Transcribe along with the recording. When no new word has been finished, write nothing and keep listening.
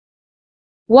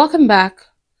Welcome back.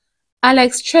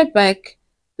 Alex Trebek,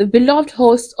 the beloved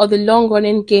host of the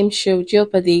long-running game show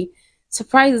Jeopardy,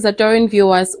 surprised his adoring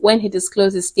viewers when he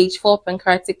disclosed his stage 4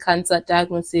 pancreatic cancer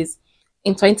diagnosis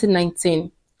in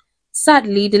 2019.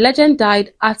 Sadly, the legend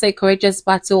died after a courageous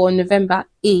battle on November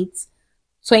 8,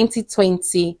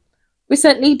 2020.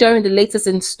 Recently, during the latest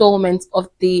installment of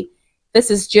the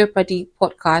This is Jeopardy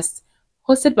podcast,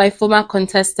 hosted by former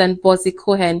contestant Buzzy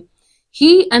Cohen,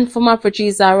 he and former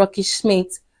producer Rocky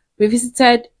Schmidt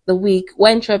revisited the week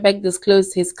when Trebek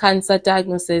disclosed his cancer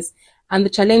diagnosis and the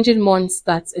challenging months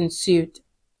that ensued.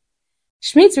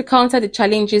 Schmidt recounted the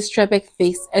challenges Trebek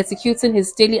faced executing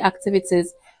his daily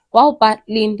activities while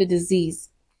battling the disease.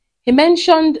 He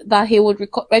mentioned that he would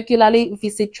regularly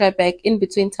visit Trebek in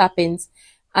between tappings,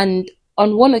 and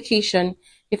on one occasion,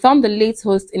 he found the late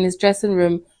host in his dressing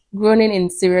room groaning in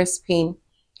serious pain.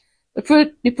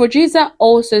 The producer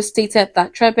also stated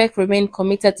that Trebek remained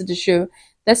committed to the show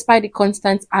despite the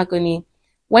constant agony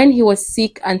when he was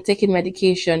sick and taking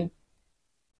medication.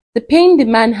 The pain the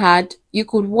man had, you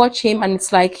could watch him and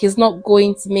it's like he's not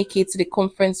going to make it to the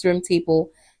conference room table,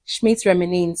 Schmidt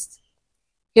reminisced.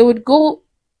 He would go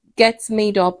get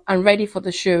made up and ready for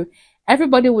the show.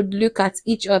 Everybody would look at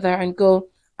each other and go,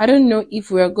 I don't know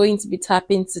if we are going to be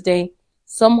tapping today.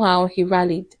 Somehow he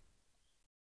rallied.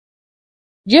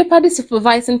 Jeopardy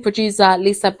supervising producer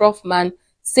Lisa Brofman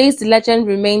says the legend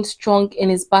remained strong in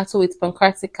his battle with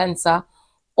pancreatic cancer.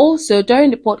 Also,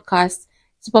 during the podcast,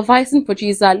 supervising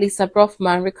producer Lisa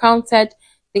Brofman recounted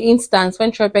the instance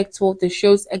when Trebek told the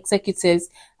show's executives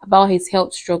about his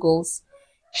health struggles.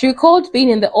 She recalled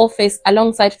being in the office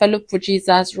alongside fellow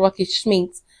producers Rocky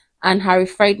Schmidt and Harry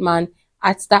Friedman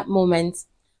at that moment.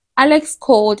 Alex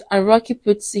called and Rocky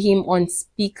put him on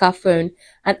speakerphone,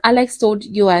 and Alex told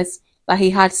US that he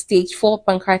had stage 4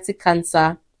 pancreatic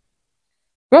cancer.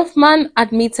 Brofman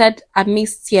admitted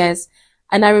amidst tears,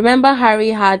 and I remember Harry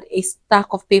had a stack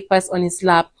of papers on his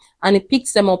lap and he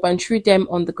picked them up and threw them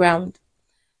on the ground.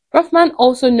 Brofman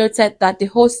also noted that the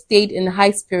host stayed in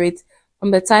high spirits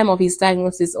from the time of his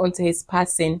diagnosis until his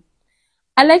passing.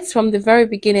 Alex from the very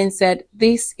beginning said,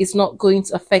 "This is not going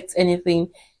to affect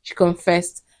anything," she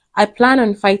confessed. "I plan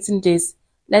on fighting this.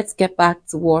 Let's get back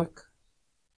to work."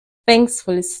 Thanks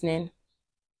for listening.